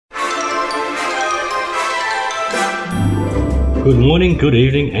Good morning, good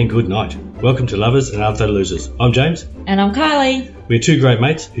evening and good night. Welcome to Lovers and Other Losers. I'm James. And I'm Kylie. We're two great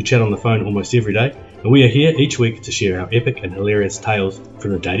mates who chat on the phone almost every day, and we are here each week to share our epic and hilarious tales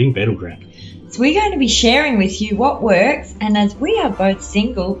from the dating battleground. So we're going to be sharing with you what works, and as we are both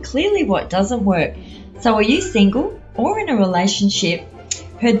single, clearly what doesn't work. So are you single or in a relationship?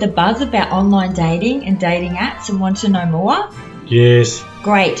 Heard the buzz about online dating and dating apps and want to know more? Yes.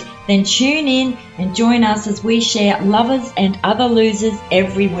 Great. Then tune in and join us as we share lovers and other losers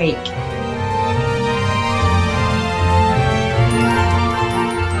every week.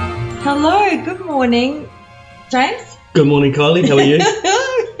 Hello, good morning, James. Good morning, Kylie. How are you?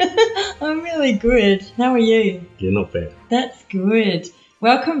 I'm really good. How are you? Yeah, not bad. That's good.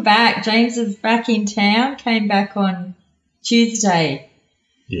 Welcome back. James is back in town, came back on Tuesday.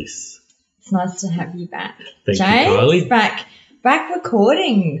 Yes. It's nice to have you back. Thank you, James, Kylie. back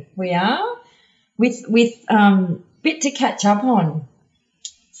recording we are with bit to catch up on.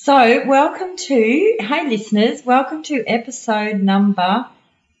 So hey listeners, welcome to episode number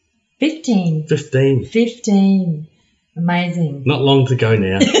 15. 15. Amazing. Not long to go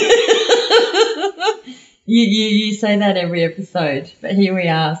now. You say that every episode, but here we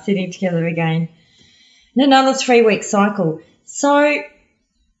are sitting together again in another 3-week cycle. So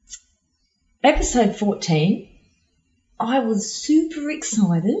episode 14, I was super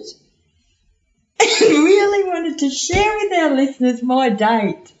excited and really wanted to share with our listeners my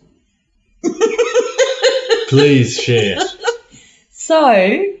date. Please share.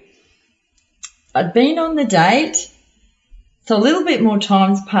 So I'd been on the date. So a little bit more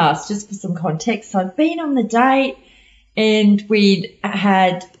time's passed, just for some context. So I'd been on the date and we'd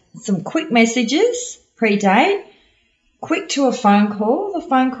had some quick messages pre-date, quick to a phone call. The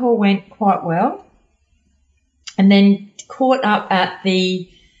phone call went quite well. And then caught up at probably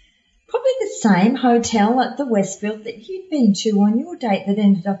the same hotel at the Westfield that you'd been to on your date that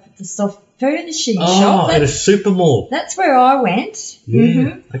ended up at the soft furnishing shop. Oh, at a super mall. That's where I went. Yeah,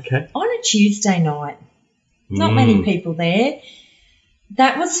 Mm-hmm. okay. On a Tuesday night. Not many people there.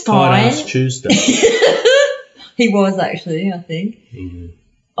 That was Tight fine. ass Tuesday. He was actually, I think. Mm-hmm.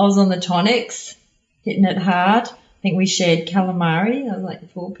 I was on the tonics, hitting it hard. I think we shared calamari. I was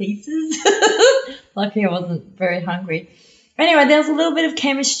like 4 pieces. Lucky I wasn't very hungry. Anyway, there was a little bit of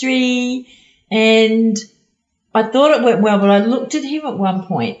chemistry and I thought it went well, but I looked at him at one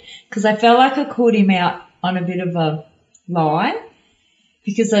point because I felt like I caught him out on a bit of a lie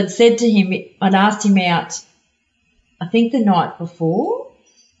because I'd asked him out I think the night before,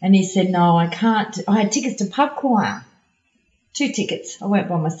 and he said, no, I can't. I had tickets to pub choir, 2 tickets. I went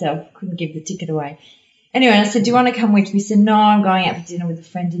by myself, couldn't give the ticket away. Anyway, I said, do you want to come with me? He said, no, I'm going out for dinner with a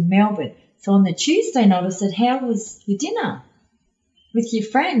friend in Melbourne. So on the Tuesday night, I said, how was your dinner with your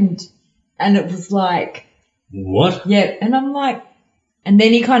friend? And it was like, what? yeah. And I'm like, and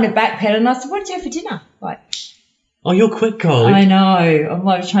then he kind of backpedaled, and I said, what did you have for dinner? Like, Oh, you're quick, Kylie. I know. I'm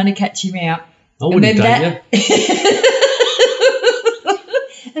like trying to catch him out. I wouldn't date you.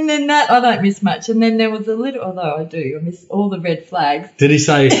 And then that, I don't miss much. And then there was a little, although I do, I miss all the red flags. Did he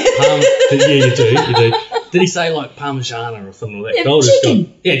say, yeah, you do. Did he say like Parmigiana or something like that? Yeah,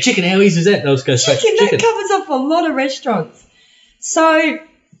 chicken. Chicken. How easy is that? They'll just go straight to chicken. That covers off a lot of restaurants. So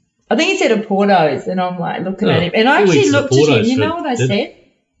I think he said a Porto's, and I'm like looking at him. And I actually looked at him. You know what I said?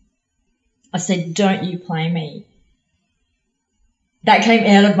 I said, don't you play me. That came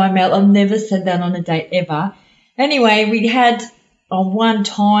out of my mouth. I've never said that on a date ever. Anyway, we had one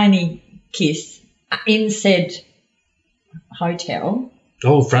tiny kiss in said hotel.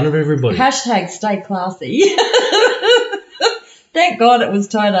 Oh, in front of everybody. # stay classy. Thank God it was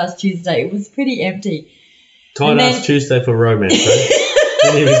Tight Ass Tuesday. It was pretty empty. Tight ass Tuesday for romance, eh?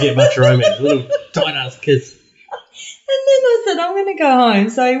 Didn't even get much romance. A little tight ass kiss. And then I said, I'm going to go home.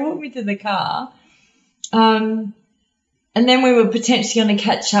 So he walked me to the car. And then we were potentially going to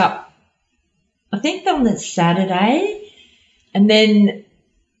catch up, I think on the Saturday. And then,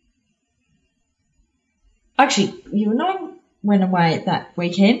 actually, you and I went away that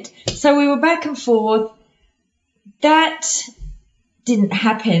weekend. So we were back and forth. That didn't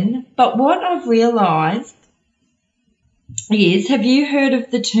happen. But what I've realised is, have you heard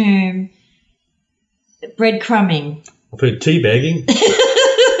of the term breadcrumbing? I've heard teabagging.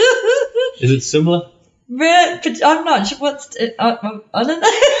 Is it similar? But I'm not sure I don't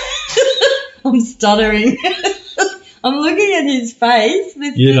know. I'm stuttering. I'm looking at his face.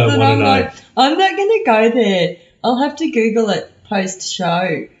 You don't want to know. Like, I'm not going to go there. I'll have to Google it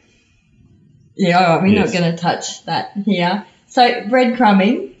post-show. Yeah, all right, we're not going to touch that here. So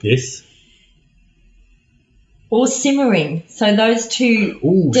breadcrumbing. Yes. Or simmering. So those two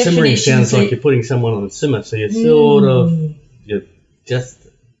Ooh, definitions. simmering sounds like you're putting someone on a simmer, so you're sort of you're just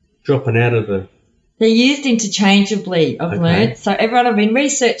dropping out of the... They're used interchangeably, I've learned. So everyone, I've been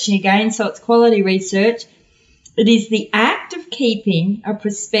researching again, so it's quality research. It is the act of keeping a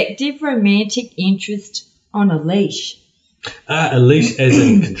prospective romantic interest on a leash. A leash as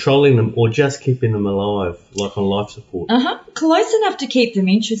in controlling them or just keeping them alive, like on life support. Close enough to keep them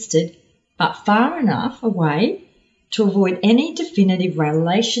interested, but far enough away to avoid any definitive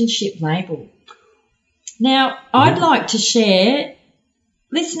relationship label. Now, I'd like to share,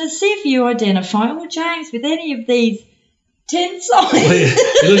 listeners, see if you identify, or James, with any of these 10 signs.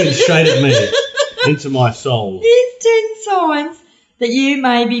 You're looking straight at me, into my soul. These 10 signs that you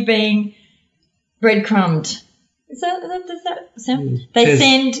may be being breadcrumbed. Does that sound? They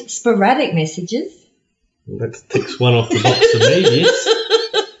send sporadic messages. That ticks one off the box for me, yes.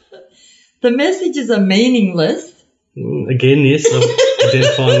 The messages are meaningless. Again, yes, I'm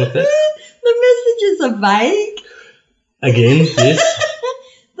identifying with that. The messages are vague. Again, yes.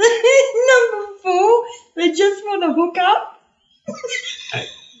 Number 4, they just want to hook up.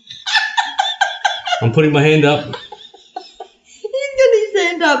 I'm putting my hand up. He's got his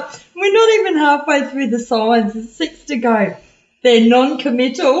hand up. We're not even halfway through the signs. There's 6 to go. They're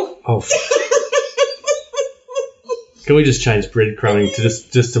non-committal. Oh. Can we just change breadcrumbing to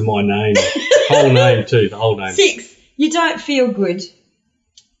just to my name? Whole name too, the whole name. 6, you don't feel good.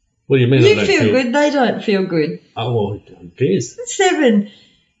 What do you mean? You feel good, they don't feel good. Oh, well, who cares? 7,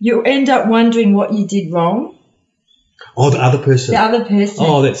 you'll end up wondering what you did wrong. Oh, the other person. The other person.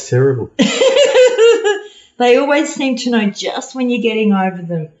 Oh, that's terrible. They always seem to know just when you're getting over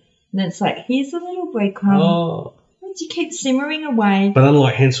them. And it's like, here's a little breadcrumb. Oh. But you keep simmering away. But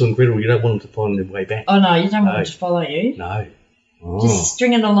unlike Hansel and Gretel, you don't want them to find their way back. Oh, no, you don't want them to follow you. No. Oh. Just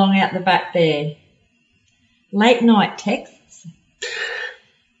stringing along out the back there. Late night texts.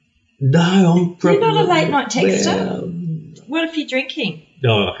 No, I'm probably... You're not a late night texter? Well, what if you're drinking?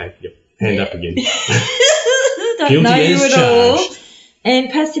 Oh, okay, yep. Hand up again. Don't Guilty know you as at all. charged. And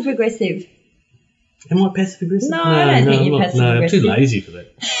passive aggressive. Am I passive aggressive? No, I don't think you're passive aggressive. No, I'm too lazy for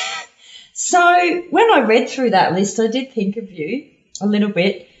that. So when I read through that list, I did think of you a little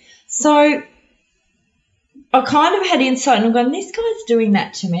bit. So I kind of had insight and I'm going, this guy's doing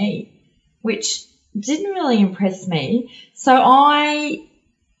that to me, which didn't really impress me.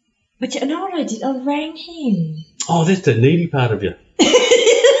 But you know what I did? I rang him. Oh, that's the needy part of you.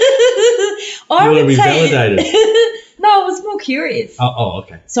 I you want to would be say, validated. No, I was more curious. Oh,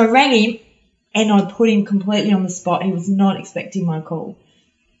 okay. So I rang him and I put him completely on the spot. He was not expecting my call.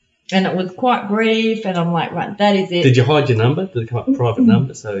 And it was quite brief and I'm like, right, that is it. Did you hide your number? Did it come up private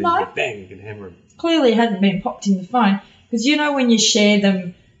number? So No. you bang, you can hammer him. Clearly it hadn't been popped in the phone. Because you know when you share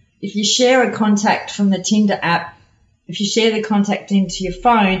them, if you share a contact from the Tinder app, if you share the contact into your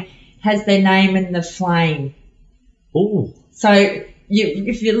phone, it has their name in the flame. Oh. So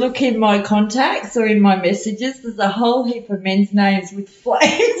if you look in my contacts or in my messages, there's a whole heap of men's names with flames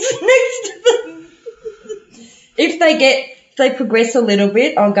next to them. If they progress a little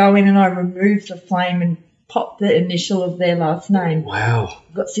bit, I'll go in and I remove the flame and pop the initial of their last name. Wow.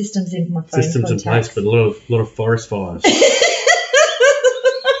 I've got systems in my phone. Systems contacts. in place, but a lot of forest fires.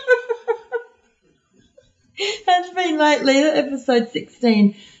 That's been lately, episode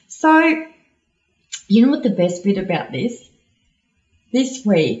 16. So, you know what the best bit about this? This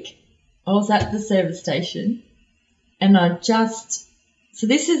week, I was at the service station and so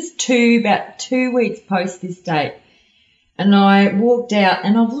this is about 2 weeks post this date. And I walked out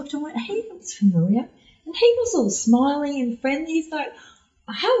and I've looked and went, he looks familiar. And he was all smiling and friendly. He's like,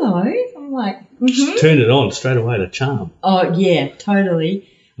 hello. I'm like, Just turn it on straight away to charm. Oh, yeah, totally.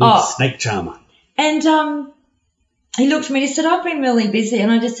 Snake charmer. And he looked at me and he said, I've been really busy.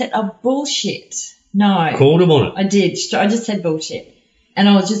 And I just said, oh, bullshit. No. Called him on it. I did. I just said bullshit. And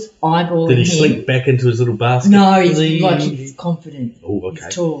I was just eyeballing him. Did he slink back into his little basket? No, he's confident. Oh, okay.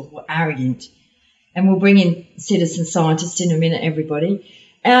 He's tall, arrogant. And we'll bring in citizen scientist in a minute, everybody.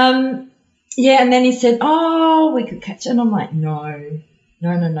 Yeah, and then he said, oh, we could catch it. And I'm like, no,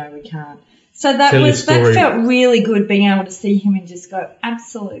 we can't. So that felt really good being able to see him and just go,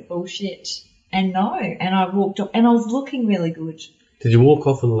 absolute bullshit. And no. And I walked off and I was looking really good. Did you walk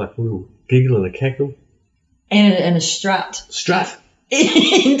off with like a little giggle and a cackle? And a strut. Strut?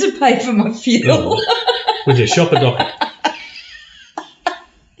 To pay for my fuel. With your shopper docket.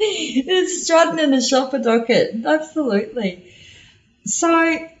 It's strutting in a shopper docket. Absolutely.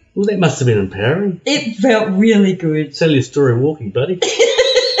 So. Well, that must have been empowering. It felt really good. Tell your story walking, buddy.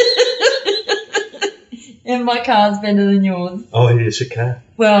 And my car's better than yours. Oh, it's your car.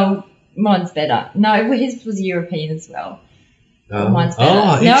 Well, mine's better. No, his was European as well. Mine's better.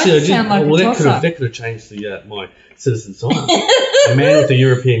 No, actually, it sound like a toss-up. that could have changed my citizen science. A man with a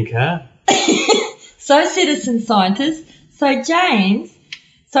European car. So, citizen scientists. So, James,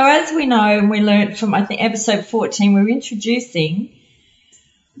 so as we know, and we learnt from, I think, episode 14, we were introducing,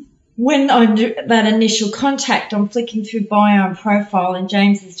 when on that initial contact, I'm flicking through bio and profile, and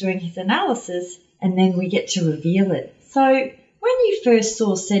James is doing his analysis, and then we get to reveal it. So, when you first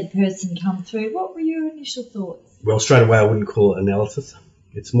saw said person come through, what were your initial thoughts? Well, straight away, I wouldn't call it analysis.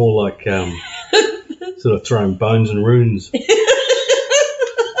 It's more like sort of throwing bones and runes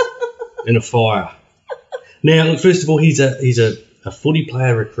in a fire. Now, look, first of all, he's a footy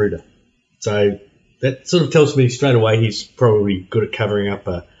player recruiter. So that sort of tells me straight away he's probably good at covering up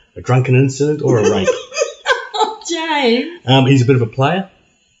a drunken incident or a rape. Oh, James. He's a bit of a player,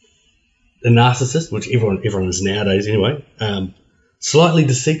 a narcissist, which everyone is nowadays anyway. Slightly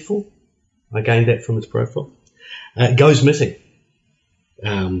deceitful. I gained that from his profile. Goes missing.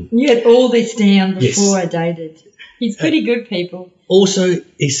 You had all this down before Yes. I dated. He's pretty good, people. Also,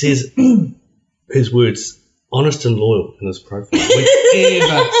 he says his words, honest and loyal, in his profile.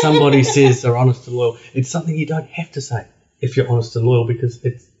 Whenever somebody says they're honest and loyal, it's something you don't have to say if you're honest and loyal, because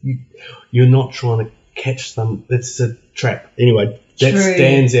you're not trying to catch them. It's a trap. Anyway, that True.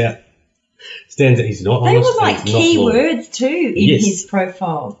 stands out. He's not They honest. were like and he's not key loyal. words too in Yes. his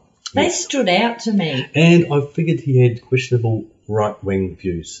profile. They Yes. stood out to me. And I figured he had questionable right-wing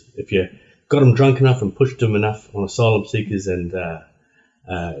views. If you got him drunk enough and pushed him enough on asylum seekers and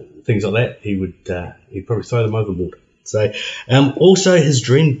things like that, he'd probably throw them overboard. So, also his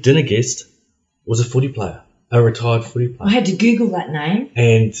dream dinner guest was a footy player, a retired footy player. I had to Google that name.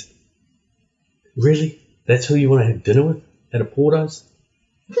 And really, that's who you want to have dinner with at a Porto's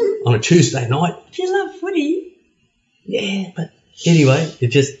on a Tuesday night? If you love footy, Yeah, but anyway,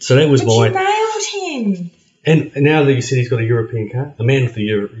 so that was but you mine. nailed him. And now that you said he's got a European car, a man with a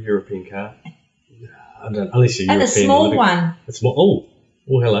European car, I don't, unless you're And a European. small one. A small.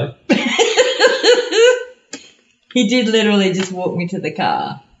 Oh, hello. He did literally just walk me to the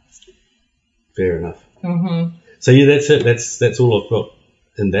car. Fair enough. Mm-hmm. So yeah, that's it. That's all I've got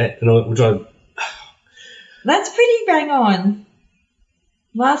in that. And That's pretty bang on.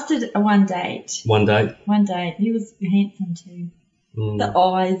 Lasted one date. one day. One date. He was handsome too. The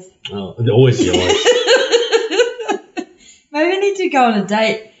eyes. Always the eyes. Maybe I need to go on a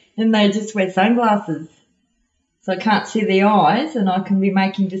date and they just wear sunglasses. So I can't see the eyes and I can be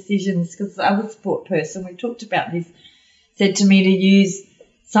making decisions, because the other support person, we've talked about this, said to me to use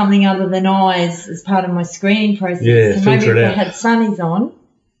something other than eyes as part of my screening process. Yeah, so maybe filter if it I out. had sunnies on,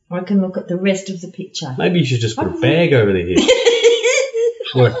 I can look at the rest of the picture. Maybe you should just put a bag over their head.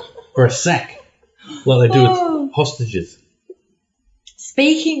 or a sack, like they do Oh. with hostages.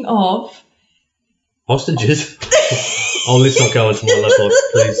 Speaking of... Hostages? Oh, let's not go into my love life,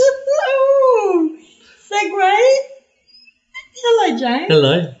 please. Oh, segue. Hello, James.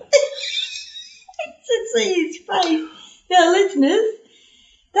 Hello. To see his face. Now, listeners,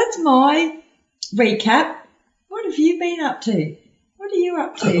 that's my recap. What have you been up to? What are you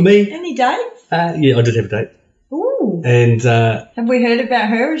up to? Me? Any dates? Yeah, I did have a date. Ooh. And Have we heard about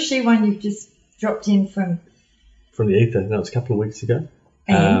her? Is she one you've just dropped in from? from the ether, that was a couple of weeks ago.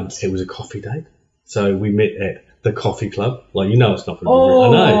 And? It was a coffee date. So we met at the coffee club. Like, you know, it's not going to be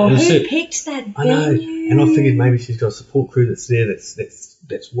Oh, I know. It was who it. picked that I know. venue? And I figured maybe she's got a support crew that's there,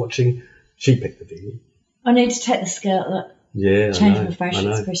 that's watching. She picked the venue. I need to take the scale. Yeah, Change I know. my facial I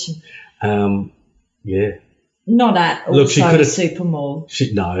know. expression. Yeah. Not at Look, she also could've- Super Mall.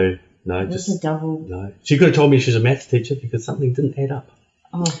 No, It was a just double. no. She could have told me she was a maths teacher because something didn't add up.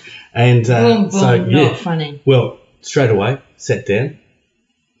 Oh, And boom, boom, so not yeah, funny. well, straight away sat down.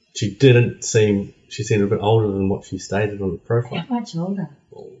 She seemed a bit older than what she stated on the profile. How much older?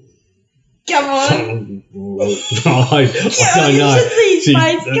 Come on. I don't know. You should see his She-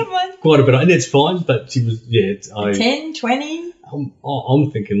 face. Come on. Quite a bit, and it's fine. But she was, 10, 20?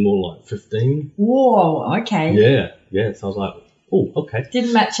 I'm thinking more like 15. Whoa, okay. Yeah. So I was like, oh, okay.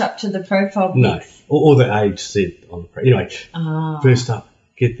 Didn't match up to the profile No, pics. or the age said on the anyway. Ah. First up,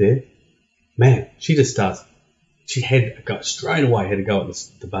 get there, man. She just starts. She had a go straight away. Had to go at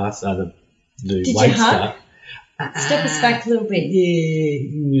the bar start the Did you wait hug? start. Step us back a little bit.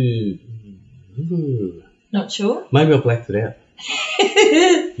 Yeah. Not sure? Maybe I blacked it out.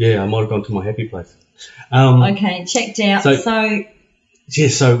 Yeah, I might have gone to my happy place. Okay, checked out. So- Yeah,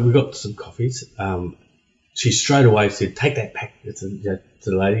 so we got some coffees. She straight away said, "Take that back." To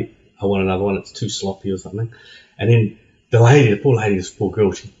the lady, "I want another one. It's too sloppy or something." And then the poor lady, this poor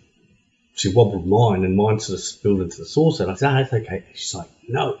girl, she wobbled mine, and mine sort of spilled into the saucer. And I said, "Oh, it's okay." She's like,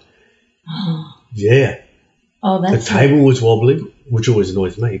 "No." Yeah. Oh, The that's table was wobbly, which always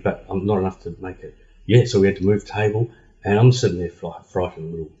annoys me, but I'm not enough to make it. Yeah, so we had to move the table, and I'm sitting there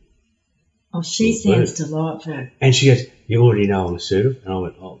frightened little. Oh, she sounds delightful. And she goes, "You already know I'm assertive," and I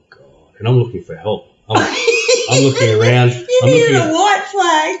went, "Oh God!" And I'm looking for help. I'm looking around. You needed a white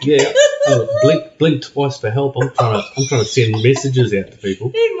flag. Yeah, blink twice for help. I'm trying to send messages out to people.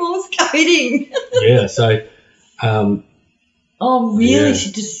 Need Morse coding. Yeah, so. Oh, really? Yeah.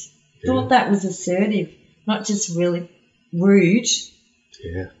 She just thought that was assertive, not just really rude.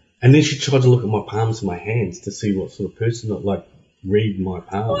 Yeah. And then she tried to look at my palms and my hands to see what sort of person, like, read my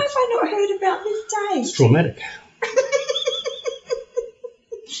palms. Why have I not heard about this It's date? traumatic.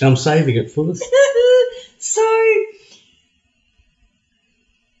 And I'm saving it for this. So,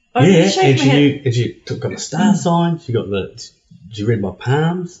 Yeah, and she got the star sign. She read my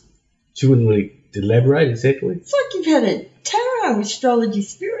palms. She wouldn't really elaborate exactly. It's like you've had a tarot, astrology,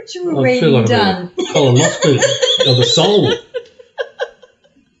 spiritual I feel reading like done. a colonoscopy of the soul.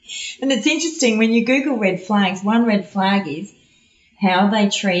 And it's interesting when you Google red flags, one red flag is how they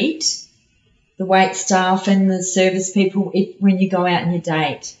treat the wait staff and the service people when you go out on your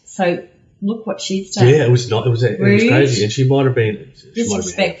date. So look what she's done. Yeah, it was crazy. And she might have been had a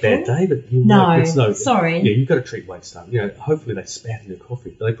Disrespectful. bad day, but No, sorry. Yeah, you've got to treat wait staff. Hopefully they spat in your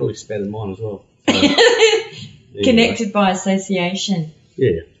coffee, but they probably spat in mine as well. So, anyway. Connected by association.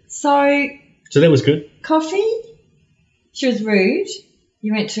 Yeah. So that was good. coffee, she was rude.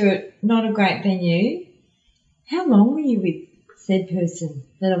 You went to not a great venue. How long were you with said person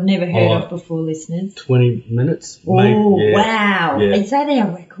that I've never heard of before, listeners? 20 minutes. Oh, maybe. Yeah. wow. Yeah. Is that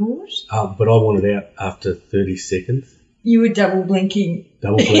our record? But I wanted out after 30 seconds. You were double blinking.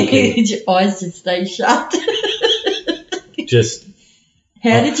 Double blinking. Your eyes just stay shut. Just.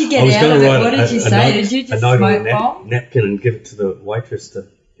 How did you I get was out gonna of it? write What did you say? Did you just a note smoke on a bomb? napkin and give it to the waitress to.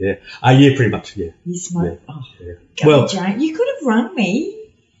 Yeah. Yeah, pretty much. Yeah. You smoked. Yeah. Oh, Yeah. go, Well, Jane. You could have rung me.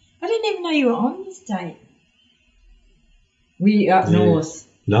 I didn't even know you were on this date. Were you up Yeah. north?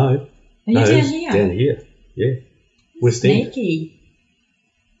 no. Are you No, down it was here? Down here. Yeah. West End. Sneaky.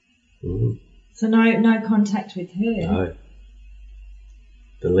 Mm, So no contact with her. no.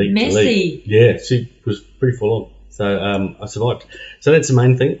 Delete. Messy. Yeah, she was pretty full on. So I survived. So that's the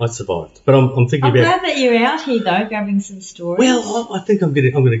main thing. I survived. But I'm thinking I'm about. glad that you're out here though, grabbing some stories. Well, I think I'm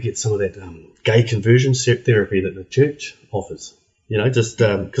going to get some of that gay conversion therapy that the church offers. Just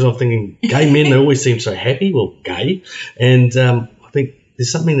because I'm thinking gay men, they always seem so happy. Well, gay, and I think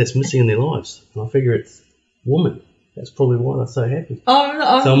there's something that's missing in their lives. And I figure it's woman. That's probably why they're so happy.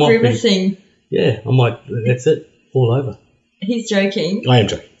 I'm So I might be- grimacing. Yeah, I'm like, that's it, all over. He's joking. I am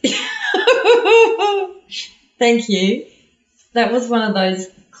joking. Thank you. That was one of those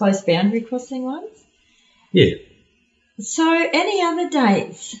close boundary crossing ones. Yeah. So, any other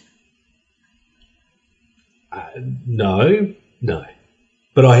dates? No.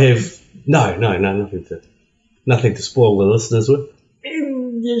 But I have no, nothing to spoil the listeners with.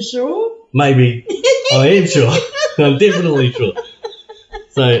 You sure? Maybe I am sure. I'm definitely sure.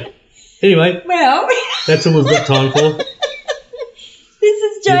 So anyway, Well, that's all we've got time for. this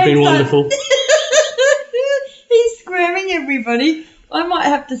is James. You've been wonderful. He's squaring everybody. I might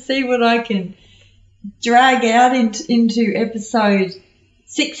have to see what I can drag out into episode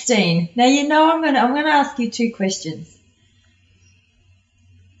 16. Now I'm gonna ask you two questions.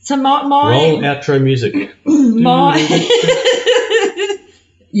 So my Roll outro music.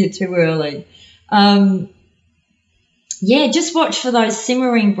 You're too early. Just watch for those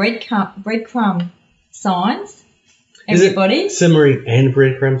simmering breadcrumb signs. Everybody. Is it simmering and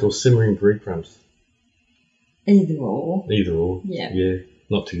breadcrumbs or simmering breadcrumbs? Either or. Either or. Yeah. Yeah.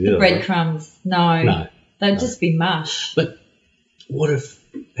 Not together. The breadcrumbs. No. No. They'd just be mush. But what if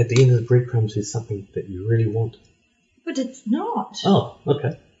at the end of the breadcrumbs is something that you really want? But it's not. Oh,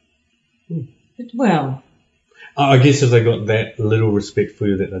 okay. Well. I guess if they got that little respect for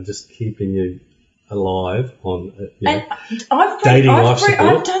you that they're just keeping you alive on And I've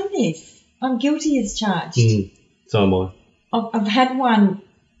done this. I'm guilty as charged. So am I. I've had one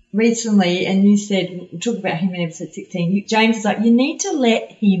recently, and you said, we'll talk about him in episode 16. James is like, you need to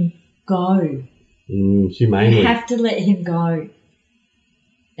let him go. Humanely. You have to let him go.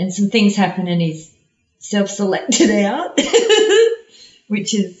 And some things happen, and he's self-selected out,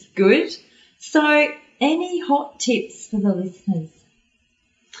 which is good. So, any hot tips for the listeners?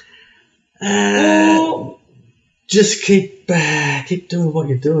 Just keep doing what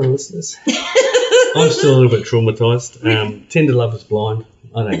you're doing, listeners. I'm still a little bit traumatised. Tender love is blind.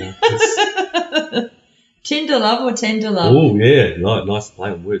 I don't know. Tender love or tender love? Oh, yeah. Nice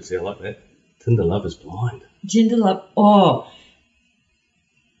play on words there. I like that. Tender love is blind. Tender love. Oh.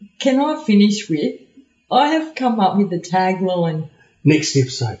 Can I finish with, I have come up with the tagline. Next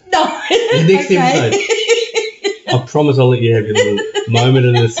episode. No. The next episode. I promise I'll let you have your little moment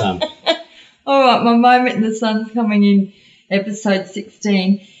in the sun. All right, my moment in the sun's coming in episode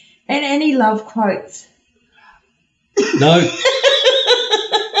 16. And any love quotes? No.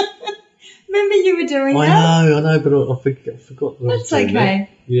 Remember you were doing that? I know, but I forgot. That's okay.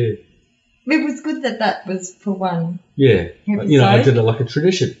 Yeah. It was good that was for one. Yeah. Episode. I did it like a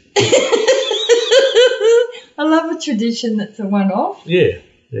tradition. I love a tradition that's a one-off. Yeah.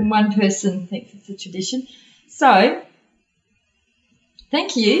 And one person thinks it's a tradition. So,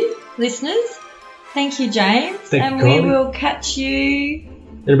 thank you, listeners. Thank you, James. Thank you, we Kylie. will catch you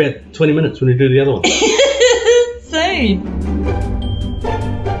in about 20 minutes when we do the other one. soon.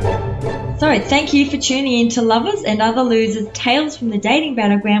 So, thank you for tuning in to Lovers and Other Losers, Tales from the Dating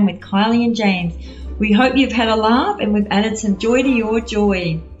Battleground with Kylie and James. We hope you've had a laugh and we've added some joy to your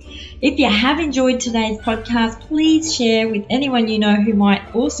joy. If you have enjoyed today's podcast, please share with anyone you know who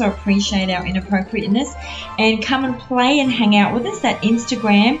might also appreciate our inappropriateness, and come and play and hang out with us at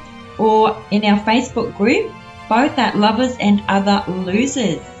Instagram or in our Facebook group, both at Lovers and Other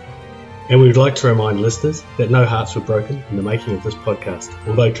Losers. And we would like to remind listeners that no hearts were broken in the making of this podcast,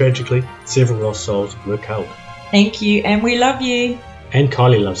 although tragically several lost souls were culled. Thank you, and we love you. And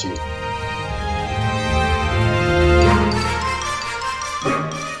Kylie loves you.